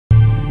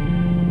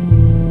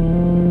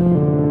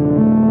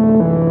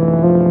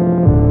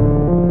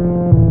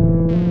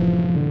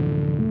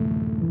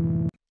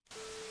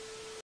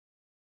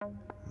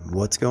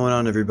What's going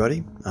on,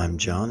 everybody? I'm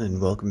John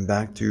and welcome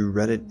back to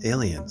Reddit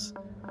Aliens.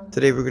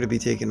 Today we're going to be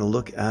taking a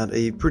look at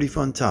a pretty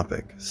fun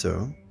topic.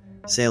 So,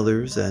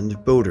 sailors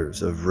and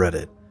boaters of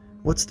Reddit.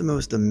 What's the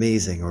most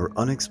amazing or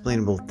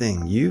unexplainable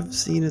thing you've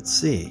seen at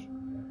sea?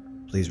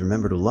 Please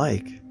remember to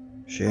like,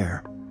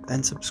 share,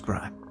 and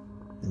subscribe.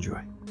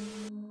 Enjoy.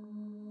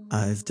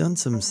 I've done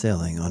some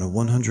sailing on a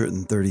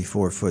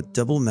 134-foot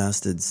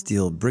double-masted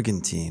steel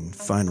brigantine.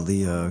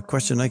 Finally, a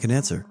question I can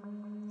answer.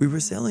 We were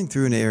sailing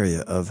through an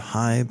area of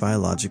high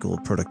biological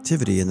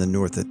productivity in the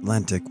North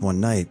Atlantic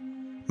one night.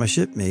 My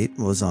shipmate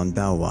was on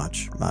bow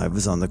watch. I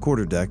was on the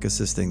quarterdeck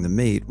assisting the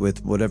mate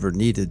with whatever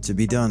needed to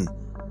be done.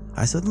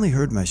 I suddenly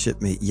heard my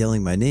shipmate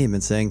yelling my name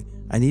and saying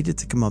I needed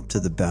to come up to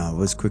the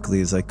bow as quickly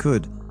as I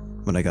could.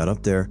 When I got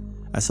up there,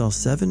 I saw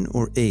 7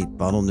 or 8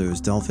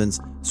 bottlenose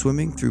dolphins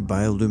swimming through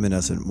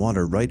bioluminescent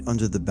water right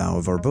under the bow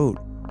of our boat.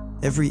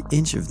 Every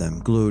inch of them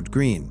glowed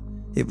green.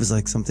 It was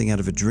like something out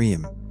of a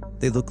dream.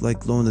 They looked like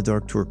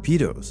glow-in-the-dark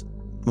torpedoes.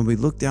 When we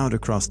looked out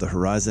across the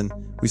horizon,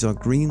 we saw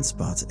green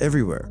spots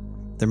everywhere.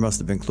 There must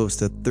have been close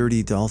to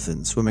 30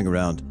 dolphins swimming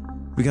around.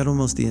 We got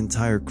almost the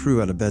entire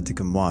crew out of bed to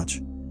come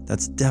watch.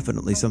 That's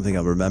definitely something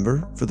I'll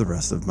remember for the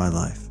rest of my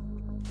life.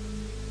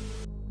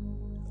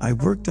 I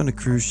worked on a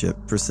cruise ship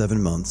for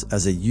 7 months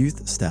as a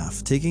youth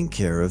staff taking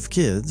care of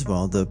kids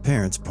while the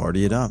parents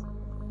party it up.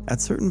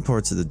 At certain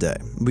parts of the day,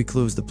 we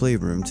closed the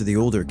playroom to the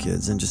older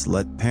kids and just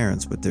let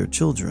parents with their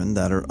children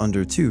that are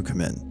under 2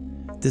 come in.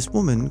 This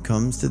woman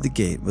comes to the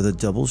gate with a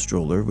double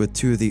stroller with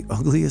 2 of the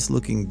ugliest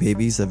looking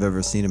babies I've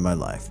ever seen in my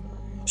life.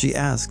 She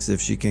asks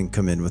if she can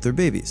come in with her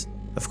babies.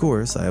 Of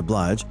course, I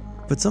oblige,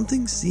 but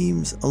something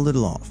seems a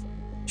little off.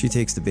 She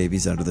takes the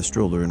babies out of the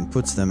stroller and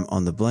puts them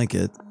on the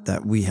blanket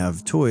that we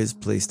have toys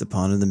placed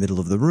upon in the middle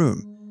of the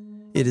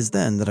room. It is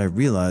then that I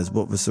realize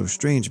what was so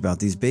strange about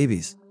these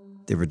babies.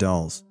 They were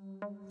dolls.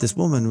 This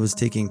woman was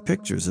taking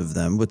pictures of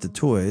them with the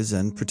toys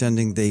and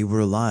pretending they were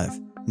alive,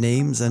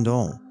 names and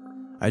all.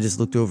 I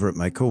just looked over at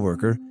my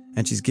coworker,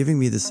 and she's giving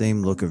me the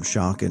same look of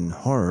shock and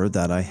horror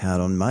that I had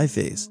on my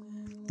face.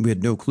 We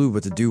had no clue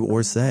what to do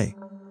or say.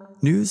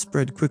 News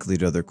spread quickly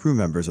to other crew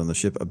members on the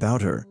ship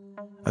about her.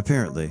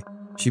 Apparently,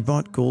 she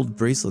bought gold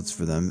bracelets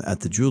for them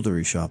at the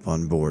jewelry shop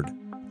on board.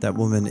 That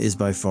woman is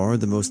by far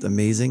the most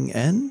amazing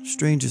and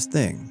strangest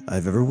thing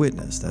I've ever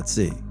witnessed at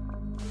sea.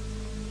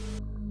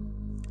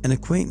 An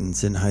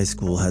acquaintance in high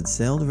school had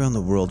sailed around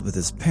the world with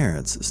his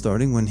parents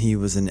starting when he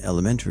was in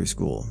elementary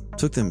school.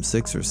 Took them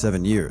 6 or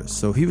 7 years,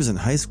 so he was in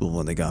high school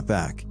when they got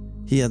back.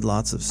 He had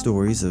lots of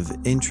stories of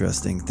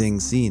interesting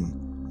things seen.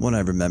 One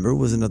I remember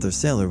was another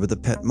sailor with a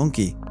pet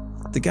monkey.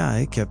 The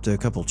guy kept a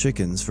couple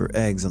chickens for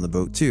eggs on the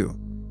boat too.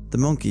 The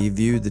monkey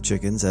viewed the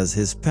chickens as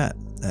his pet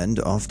and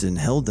often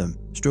held them,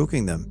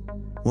 stroking them.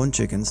 One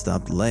chicken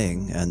stopped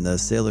laying and the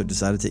sailor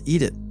decided to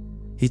eat it.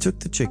 He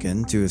took the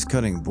chicken to his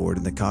cutting board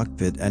in the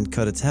cockpit and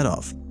cut its head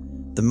off.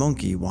 The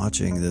monkey,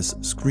 watching this,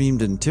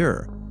 screamed in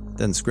terror,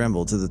 then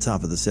scrambled to the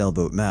top of the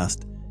sailboat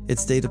mast. It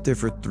stayed up there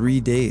for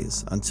 3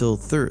 days until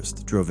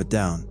thirst drove it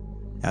down.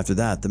 After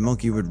that, the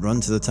monkey would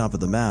run to the top of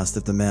the mast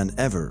if the man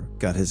ever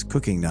got his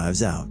cooking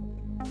knives out.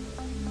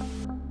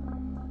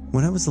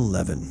 When I was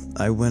 11,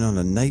 I went on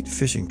a night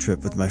fishing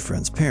trip with my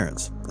friend's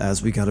parents.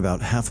 As we got about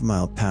half a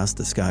mile past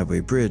the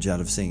Skyway Bridge out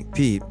of St.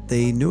 Pete,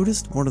 they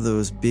noticed one of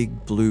those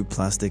big blue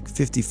plastic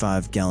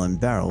 55-gallon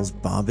barrels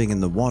bobbing in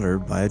the water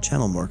by a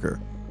channel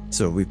marker.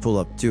 So we pull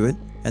up to it,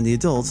 and the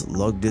adults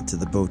lugged it to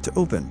the boat to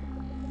open.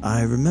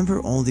 I remember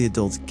all the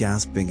adults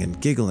gasping and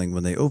giggling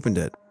when they opened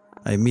it.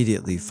 I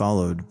immediately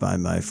followed by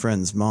my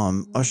friend's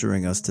mom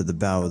ushering us to the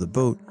bow of the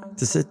boat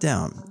to sit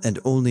down and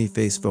only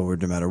face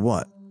forward no matter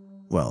what.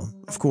 Well,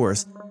 of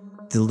course,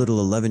 the little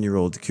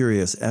 11-year-old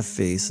curious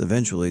F-face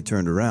eventually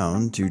turned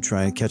around to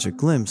try and catch a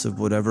glimpse of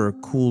whatever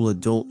cool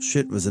adult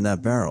shit was in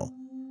that barrel.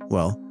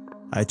 Well,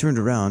 I turned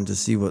around to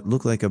see what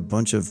looked like a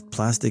bunch of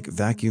plastic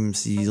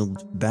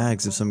vacuum-sealed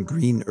bags of some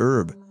green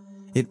herb.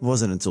 It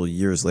wasn't until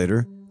years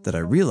later that I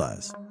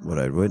realized what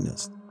I'd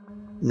witnessed.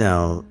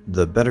 Now,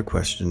 the better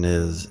question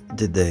is,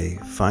 did they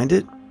find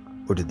it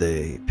or did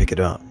they pick it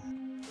up?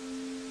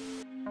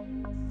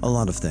 A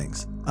lot of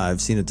things.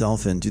 I've seen a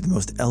dolphin do the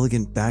most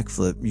elegant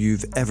backflip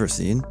you've ever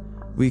seen.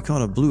 We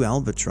caught a blue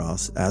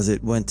albatross as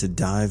it went to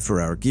dive for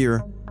our gear.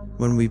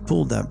 When we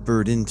pulled that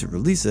bird in to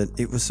release it,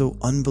 it was so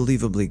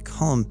unbelievably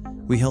calm,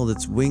 we held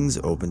its wings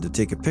open to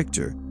take a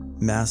picture.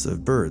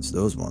 Massive birds,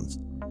 those ones.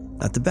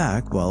 At the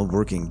back, while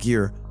working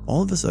gear,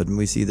 all of a sudden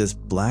we see this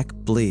black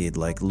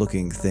blade-like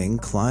looking thing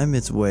climb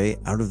its way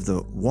out of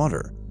the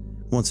water.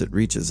 Once it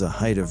reaches a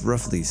height of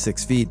roughly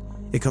 6 feet,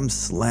 it comes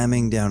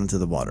slamming down into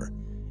the water.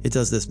 It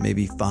does this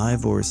maybe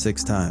 5 or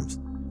 6 times.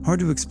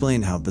 Hard to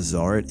explain how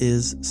bizarre it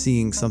is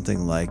seeing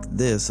something like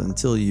this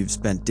until you've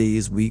spent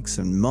days, weeks,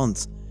 and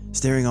months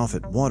staring off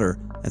at water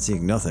and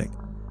seeing nothing.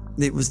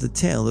 It was the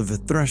tail of a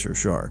thresher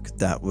shark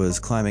that was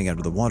climbing out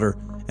of the water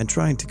and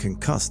trying to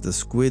concuss the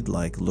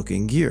squid-like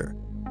looking gear.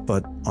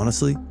 But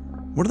honestly,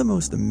 one of the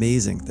most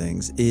amazing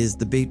things is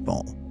the bait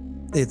ball.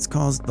 It's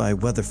caused by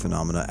weather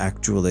phenomena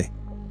actually.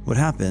 What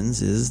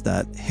happens is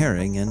that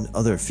herring and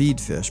other feed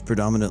fish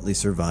predominantly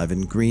survive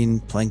in green,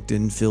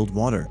 plankton-filled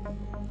water.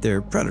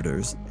 Their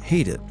predators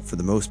hate it for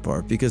the most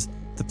part because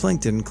the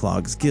plankton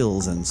clogs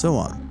gills and so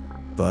on.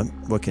 But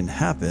what can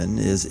happen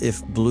is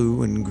if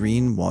blue and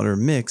green water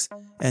mix,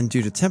 and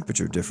due to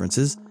temperature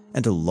differences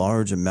and a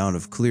large amount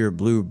of clear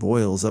blue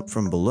boils up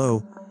from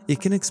below,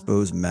 it can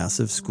expose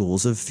massive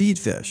schools of feed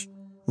fish.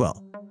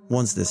 Well,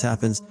 once this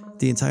happens,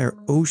 the entire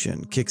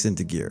ocean kicks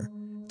into gear.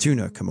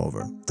 Tuna come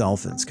over,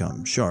 dolphins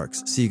come,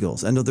 sharks,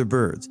 seagulls, and other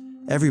birds.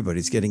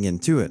 Everybody's getting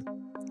into it.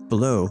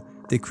 Below,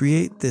 they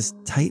create this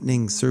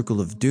tightening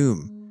circle of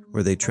doom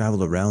where they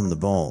travel around the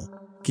ball,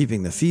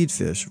 keeping the feed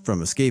fish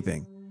from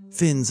escaping.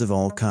 Fins of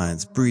all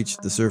kinds breach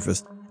the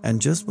surface,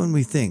 and just when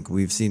we think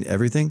we've seen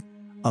everything,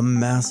 a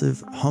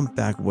massive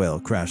humpback whale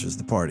crashes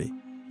the party.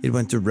 It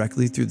went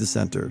directly through the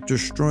center,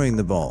 destroying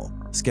the ball,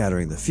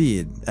 scattering the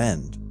feed,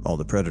 and all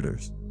the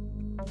predators.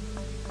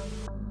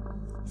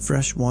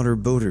 Freshwater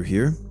boater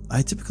here.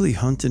 I typically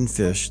hunt and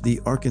fish the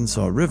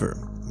Arkansas River.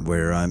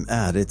 Where I'm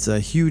at, it's a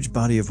huge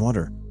body of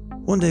water.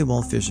 One day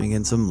while fishing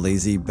in some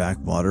lazy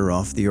backwater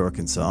off the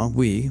Arkansas,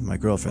 my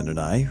girlfriend and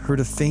I, heard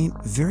a faint,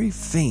 very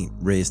faint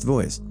raised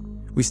voice.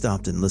 We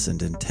stopped and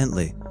listened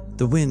intently.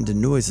 The wind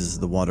and noises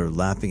of the water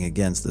lapping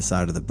against the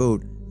side of the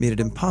boat made it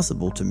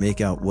impossible to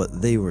make out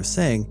what they were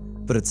saying,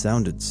 but it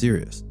sounded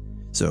serious.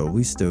 So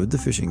we stowed the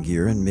fishing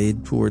gear and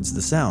made towards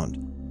the sound.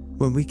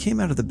 When we came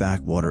out of the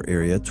backwater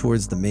area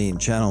towards the main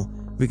channel,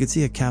 we could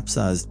see a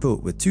capsized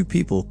boat with 2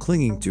 people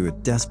clinging to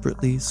it,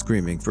 desperately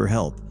screaming for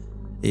help.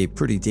 A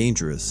pretty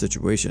dangerous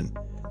situation.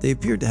 They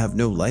appeared to have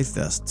no life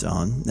vests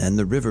on, and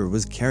the river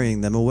was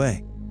carrying them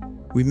away.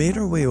 We made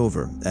our way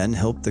over and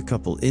helped the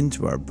couple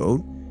into our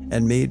boat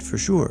and made for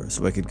shore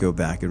so I could go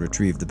back and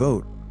retrieve the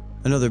boat.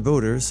 Another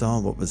boater saw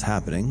what was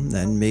happening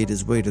and made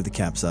his way to the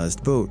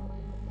capsized boat.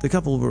 The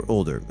couple were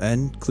older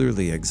and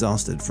clearly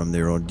exhausted from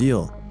their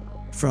ordeal.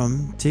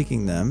 From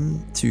taking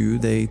them to,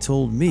 they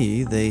told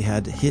me they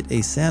had hit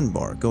a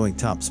sandbar going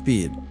top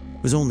speed.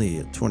 It was only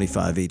a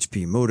 25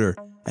 HP motor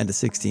and a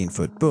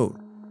 16-foot boat,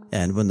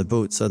 and when the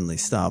boat suddenly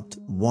stopped,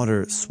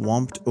 water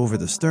swamped over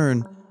the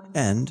stern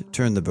and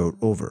turned the boat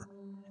over.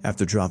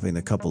 After dropping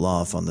the couple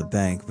off on the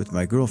bank with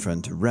my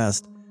girlfriend to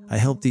rest, I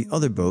helped the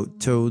other boat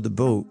tow the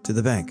boat to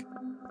the bank.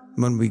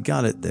 When we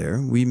got it there,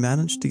 we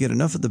managed to get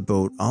enough of the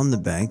boat on the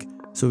bank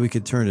so we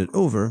could turn it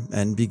over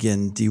and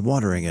begin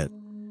dewatering it.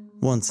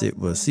 Once it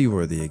was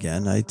seaworthy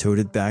again, I towed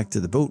it back to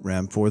the boat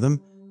ramp for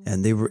them,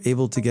 and they were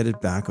able to get it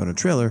back on a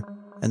trailer,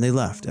 and they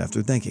left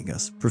after thanking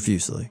us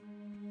profusely.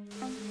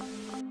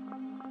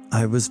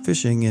 I was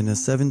fishing in a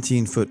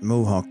 17-foot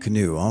Mohawk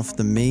canoe off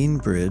the main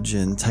bridge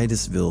in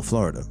Titusville,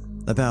 Florida.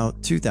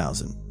 About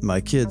 2,000.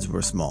 My kids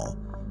were small.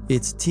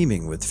 It's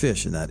teeming with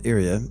fish in that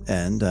area,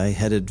 and I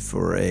headed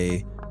for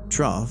a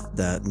trough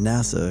that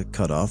NASA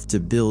cut off to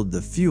build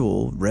the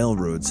fuel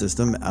railroad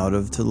system out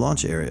of to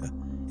launch area.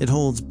 It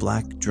holds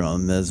black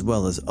drum as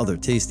well as other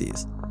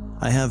tasties.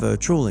 I have a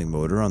trolling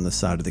motor on the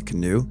side of the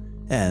canoe,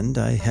 and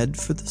I head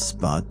for the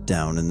spot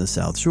down in the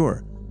South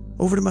Shore.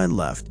 Over to my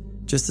left,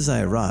 just as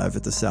I arrive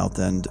at the south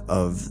end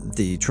of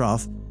the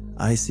trough,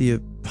 I see a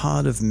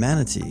pod of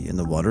manatee in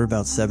the water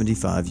about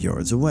 75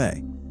 yards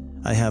away.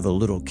 I have a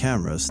little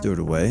camera stowed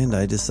away, and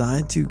I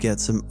decide to get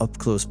some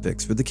up-close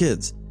pics for the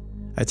kids.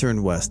 I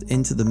turn west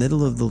into the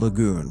middle of the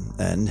lagoon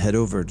and head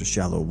over to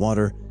shallow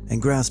water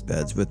and grass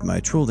beds with my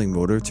trolling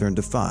motor turned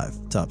to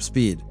 5, top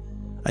speed.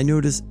 I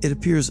notice it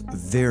appears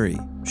very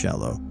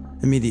shallow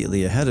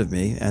immediately ahead of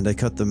me, and I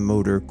cut the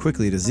motor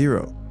quickly to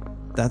 0.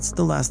 That's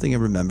the last thing I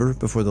remember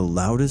before the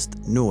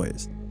loudest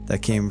noise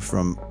that came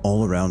from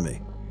all around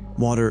me.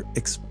 Water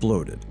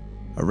exploded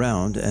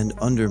around and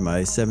under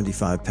my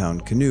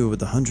 75-pound canoe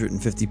with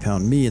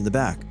 150-pound me in the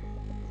back.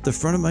 The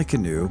front of my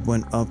canoe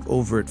went up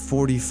over at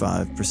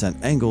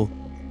 45% angle,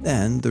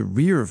 and the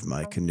rear of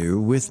my canoe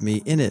with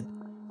me in it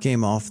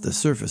came off the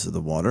surface of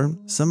the water,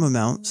 some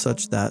amount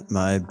such that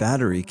my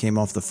battery came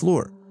off the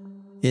floor.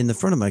 In the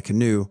front of my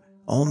canoe,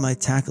 all my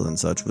tackle and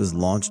such was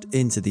launched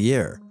into the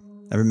air.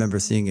 I remember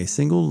seeing a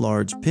single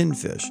large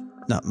pinfish,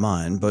 not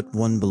mine, but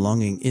one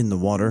belonging in the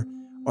water,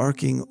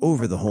 arcing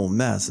over the whole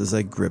mess as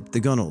I gripped the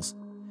gunnels.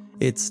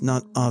 It's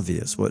not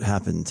obvious what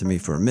happened to me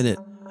for a minute.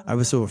 I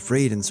was so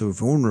afraid and so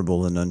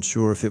vulnerable and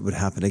unsure if it would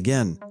happen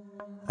again.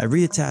 I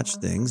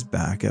reattached things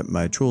back at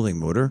my trolling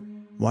motor,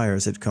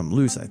 wires had come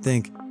loose I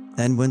think,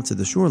 and went to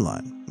the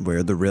shoreline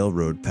where the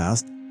railroad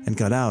passed and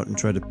got out and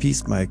tried to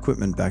piece my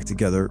equipment back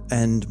together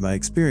and my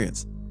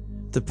experience.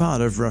 The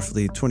pod of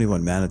roughly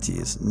 21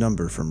 manatees,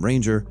 number from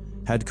Ranger,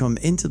 had come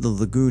into the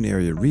lagoon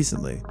area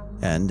recently,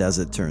 and as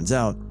it turns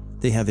out,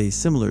 they have a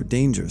similar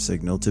danger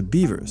signal to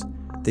beavers.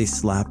 They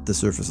slap the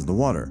surface of the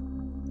water.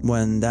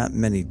 When that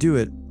many do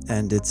it,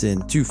 and it's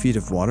in 2 feet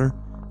of water,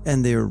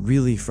 and they are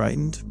really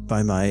frightened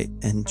by my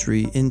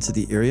entry into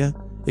the area,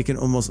 it can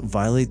almost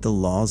violate the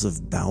laws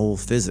of bowel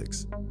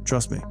physics.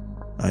 Trust me,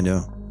 I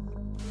know.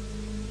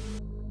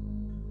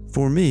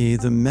 For me,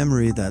 the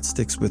memory that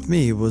sticks with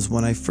me was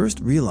when I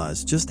first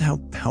realized just how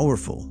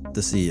powerful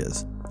the sea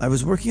is. I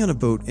was working on a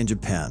boat in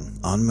Japan,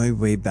 on my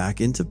way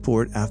back into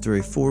port after a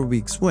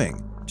 4-week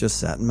swing. Just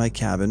sat in my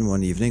cabin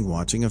one evening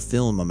watching a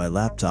film on my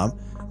laptop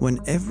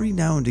when every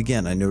now and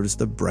again I noticed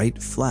a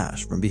bright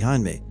flash from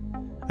behind me.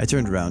 I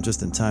turned around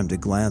just in time to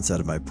glance out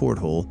of my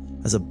porthole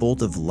as a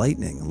bolt of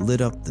lightning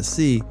lit up the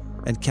sea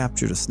and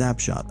captured a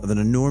snapshot of an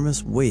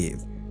enormous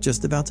wave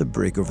just about to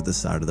break over the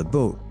side of the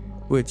boat,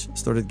 which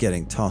started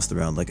getting tossed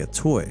around like a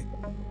toy.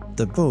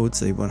 The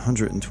boat's a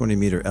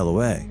 120-meter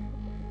LOA.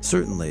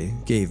 Certainly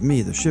gave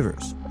me the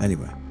shivers,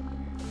 anyway.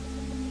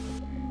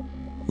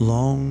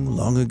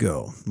 Long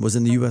ago, was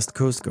in the U.S.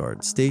 Coast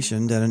Guard,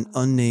 stationed at an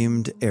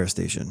unnamed air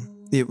station.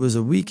 It was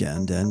a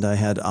weekend and I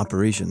had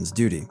operations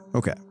duty.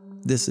 Okay,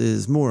 this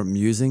is more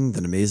amusing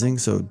than amazing,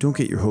 so don't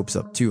get your hopes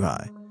up too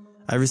high.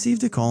 I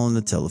received a call on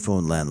the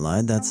telephone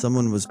landline that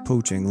someone was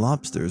poaching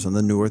lobsters on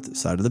the north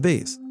side of the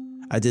base.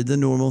 I did the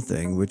normal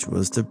thing, which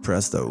was to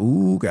press the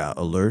ooga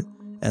alert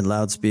and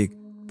loudspeak,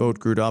 "Boat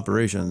crew to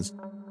operations."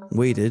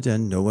 Waited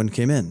and no one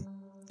came in.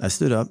 I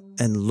stood up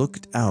and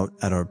looked out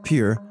at our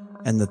pier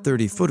and the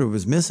 30-footer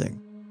was missing.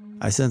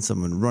 I sent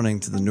someone running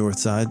to the north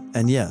side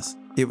and yes,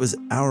 it was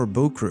our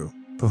boat crew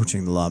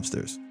poaching the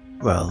lobsters.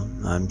 Well,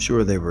 I'm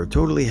sure they were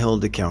totally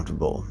held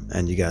accountable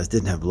and you guys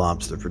didn't have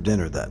lobster for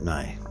dinner that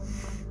night.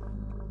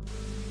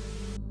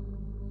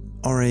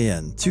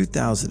 RAN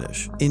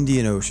 2000-ish,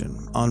 Indian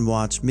Ocean, on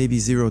watch maybe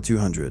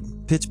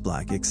 0200, pitch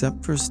black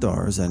except for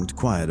stars and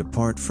quiet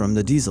apart from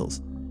the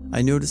diesels.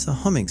 I notice a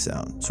humming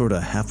sound,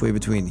 sorta halfway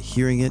between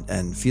hearing it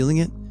and feeling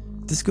it.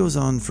 This goes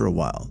on for a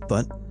while,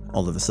 but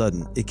all of a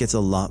sudden it gets a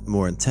lot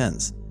more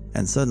intense,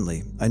 and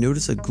suddenly I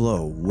notice a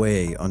glow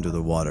way under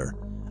the water.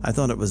 I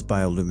thought it was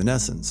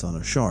bioluminescence on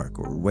a shark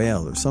or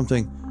whale or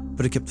something,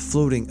 but it kept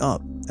floating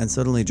up and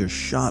suddenly just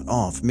shot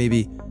off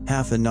maybe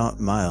half a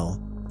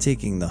mile,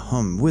 taking the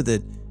hum with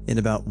it in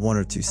about 1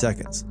 or 2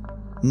 seconds.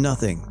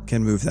 Nothing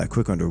can move that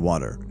quick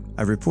underwater.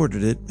 I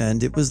reported it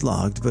and it was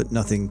logged, but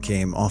nothing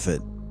came off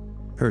it.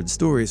 Heard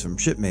stories from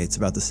shipmates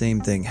about the same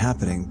thing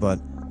happening,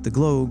 but the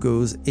glow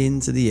goes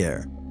into the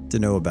air. To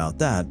know about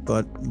that,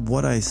 but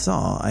what I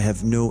saw I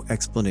have no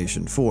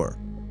explanation for.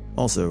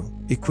 Also,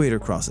 equator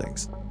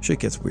crossings.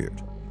 Shit gets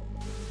weird.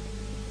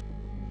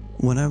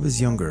 When I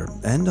was younger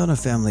and on a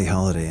family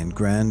holiday in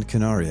Gran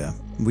Canaria,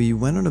 we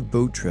went on a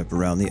boat trip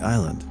around the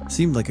island.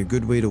 Seemed like a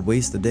good way to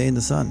waste the day in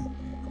the sun.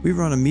 We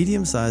were on a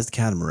medium-sized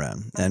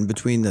catamaran, and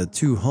between the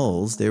two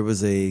hulls there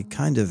was a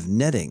kind of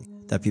netting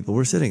that people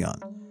were sitting on.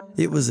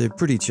 It was a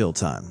pretty chill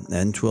time,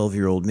 and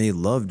 12-year-old me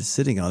loved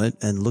sitting on it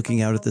and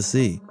looking out at the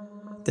sea.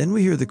 Then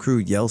we hear the crew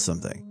yell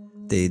something.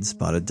 They'd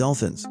spotted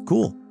dolphins.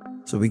 Cool.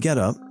 So we get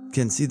up,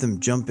 can see them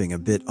jumping a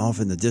bit off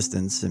in the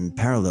distance in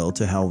parallel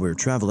to how we're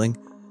traveling.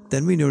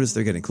 Then we notice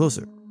they're getting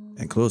closer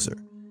and closer.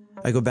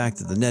 I go back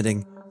to the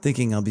netting,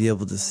 thinking I'll be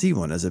able to see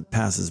one as it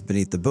passes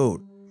beneath the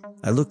boat.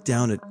 I look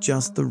down at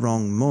just the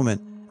wrong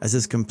moment as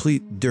this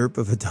complete derp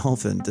of a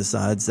dolphin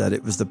decides that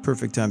it was the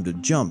perfect time to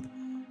jump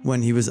when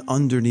he was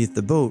underneath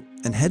the boat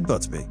and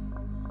headbutts me.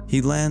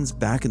 He lands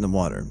back in the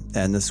water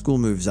and the school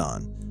moves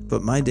on,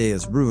 but my day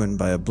is ruined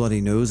by a bloody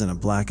nose and a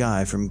black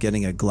eye from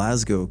getting a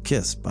Glasgow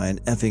kiss by an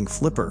effing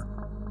flipper.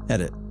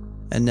 Edit.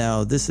 And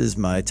now this is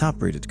my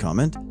top-rated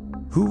comment.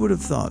 Who would have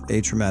thought a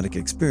traumatic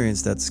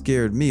experience that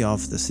scared me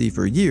off the sea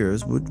for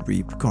years would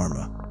reap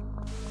karma?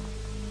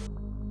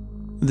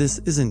 This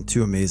isn't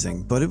too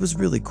amazing, but it was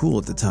really cool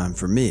at the time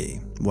for me.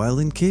 While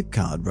in Cape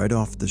Cod, right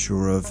off the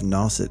shore of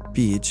Nauset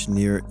Beach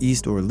near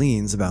East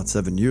Orleans about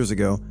 7 years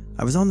ago,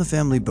 I was on the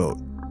family boat,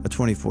 a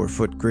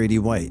 24-foot Grady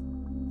White.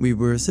 We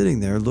were sitting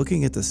there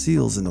looking at the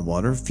seals in the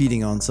water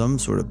feeding on some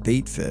sort of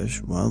bait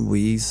fish when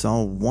we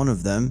saw one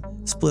of them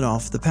split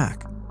off the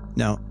pack.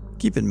 Now,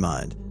 keep in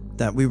mind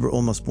that we were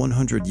almost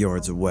 100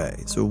 yards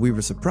away, so we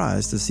were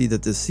surprised to see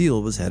that the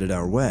seal was headed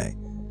our way.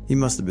 He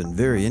must have been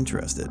very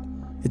interested.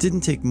 It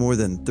didn't take more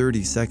than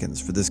 30 seconds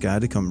for this guy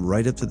to come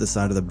right up to the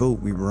side of the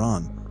boat we were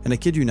on, and I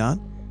kid you not,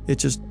 it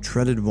just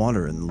treaded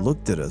water and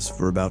looked at us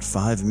for about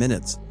 5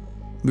 minutes.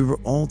 We were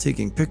all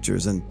taking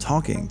pictures and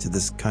talking to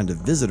this kind of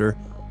visitor,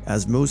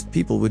 as most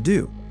people would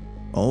do,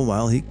 all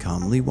while he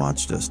calmly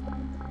watched us.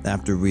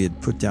 After we had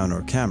put down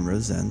our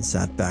cameras and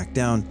sat back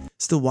down,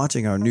 still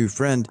watching our new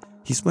friend,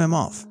 he swam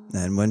off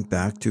and went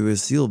back to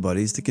his seal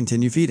buddies to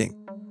continue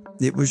feeding.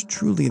 It was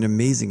truly an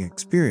amazing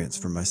experience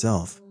for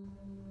myself.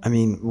 I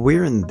mean,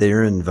 we're in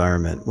their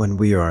environment when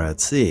we are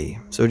at sea,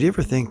 so do you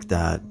ever think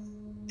that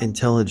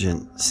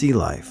intelligent sea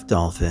life,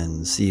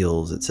 dolphins,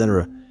 seals,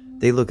 etc.,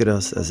 they look at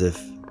us as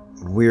if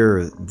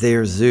we're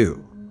their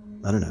zoo?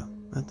 I don't know,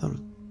 I thought it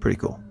was pretty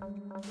cool.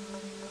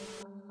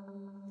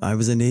 I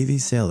was a Navy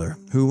sailor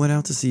who went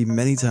out to sea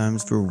many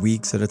times for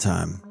weeks at a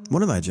time.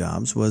 One of my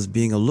jobs was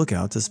being a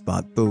lookout to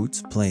spot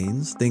boats,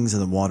 planes, things in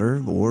the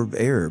water or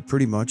air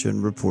pretty much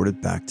and report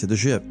it back to the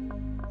ship.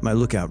 My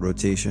lookout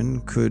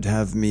rotation could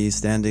have me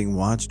standing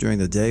watch during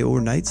the day or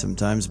night,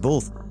 sometimes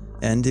both,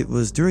 and it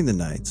was during the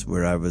nights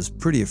where I was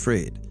pretty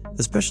afraid,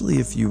 especially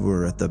if you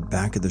were at the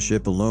back of the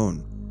ship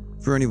alone.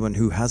 For anyone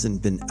who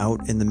hasn't been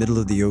out in the middle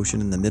of the ocean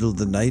in the middle of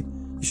the night,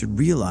 you should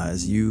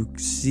realize you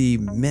see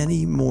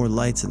many more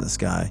lights in the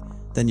sky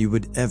than you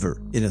would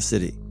ever in a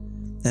city.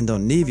 And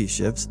on Navy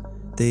ships,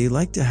 they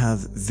like to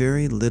have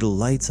very little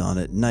lights on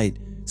at night,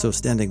 so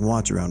standing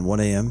watch around 1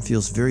 a.m.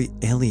 feels very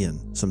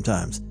alien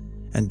sometimes.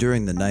 And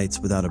during the nights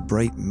without a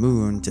bright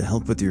moon to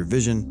help with your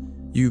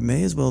vision, you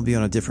may as well be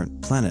on a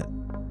different planet.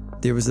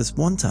 There was this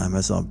one time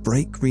I saw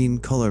bright green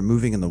color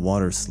moving in the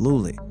water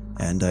slowly,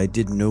 and I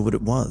didn't know what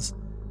it was.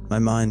 My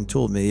mind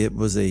told me it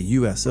was a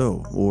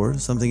USO or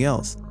something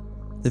else.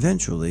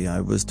 Eventually,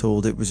 I was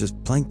told it was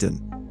just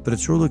plankton, but it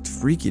sure looked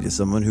freaky to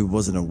someone who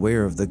wasn't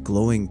aware of the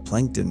glowing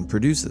plankton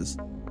produces.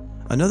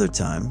 Another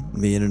time,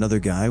 me and another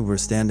guy were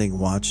standing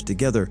watch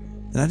together,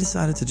 and I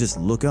decided to just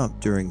look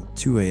up during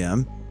 2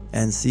 a.m.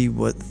 and see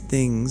what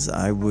things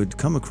I would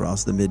come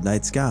across the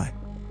midnight sky.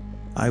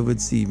 I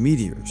would see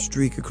meteors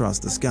streak across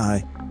the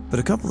sky, but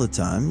a couple of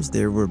times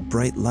there were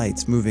bright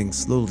lights moving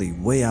slowly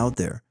way out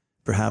there.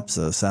 Perhaps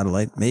a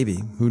satellite, maybe,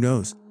 who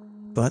knows.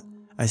 But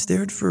I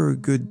stared for a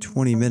good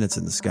 20 minutes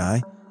in the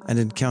sky and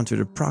encountered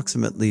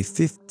approximately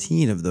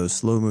 15 of those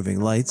slow-moving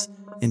lights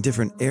in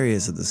different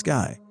areas of the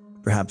sky,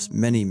 perhaps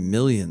many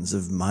millions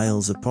of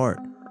miles apart.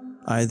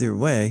 Either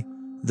way,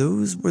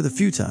 those were the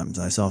few times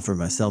I saw for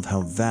myself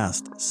how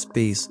vast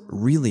space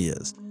really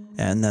is,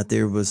 and that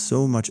there was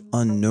so much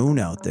unknown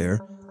out there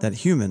that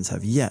humans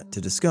have yet to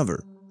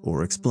discover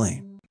or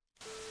explain.